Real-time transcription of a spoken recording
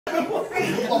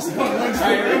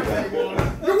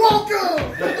You're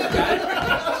welcome!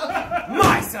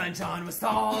 My son John was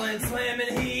tall and slim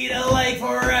and he'd a leg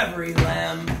for every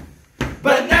limb.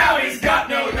 But now he's got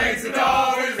no legs at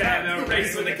all. He's had no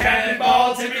race with a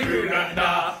cannonball. Timmy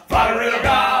Roo-dun-da, fought a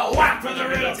riddle-da, whack for the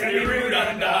riddle, Timmy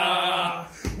Roo-dun-da.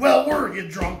 Well, were you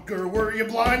drunk or were you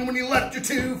blind when you left your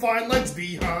two fine legs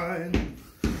behind?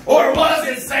 Or was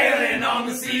it sailing on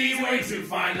the seas where you two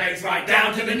fine legs right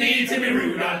down to the knee, Timmy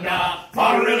Roo-dun-da,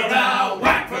 fought a riddle-da,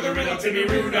 whack for the riddle, Timmy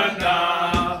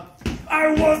Roo-dun-da.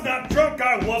 I was not drunk,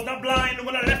 I was not blind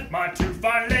when I left my two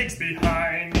fine legs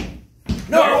behind.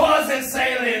 Nor was it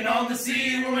sailing on the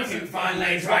sea with my two fine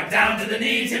legs right down to the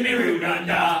knee, Timmy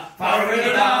Roo-dun-da, fought a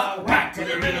riddle-da, whack for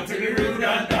the riddle, Timmy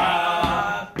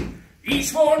Roo-dun-da.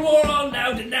 Each foreign war on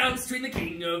now denounced between the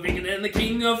King of England and the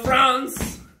King of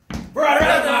France. For I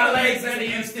read my legs than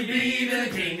he used to be, the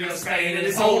King of Spain and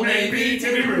his whole name be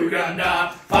Timmy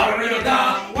Roo-dun-da, fought a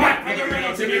riddle-da, whack for the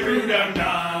riddle, Timmy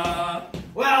Roo-dun-da.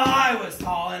 Well, I was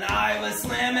tall and I was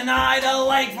slim and I'd a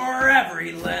leg for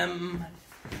every limb.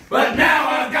 But now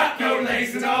I've got no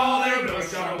legs at all, they're both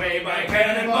shot away by a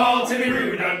cannonball, Timmy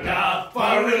Roo-dun-da,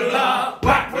 fought a riddle-da,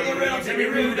 whack for the riddle, Timmy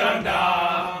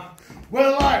Roo-dun-da.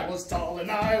 Well, I was tall and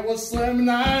I was slim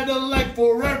and I had a leg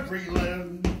for every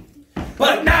limb.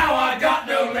 But now I've got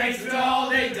no legs at all,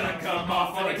 they done come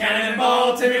off on a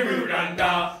cannonball, Timmy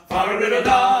Roo-dun-da, fought a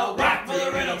riddle-da, whack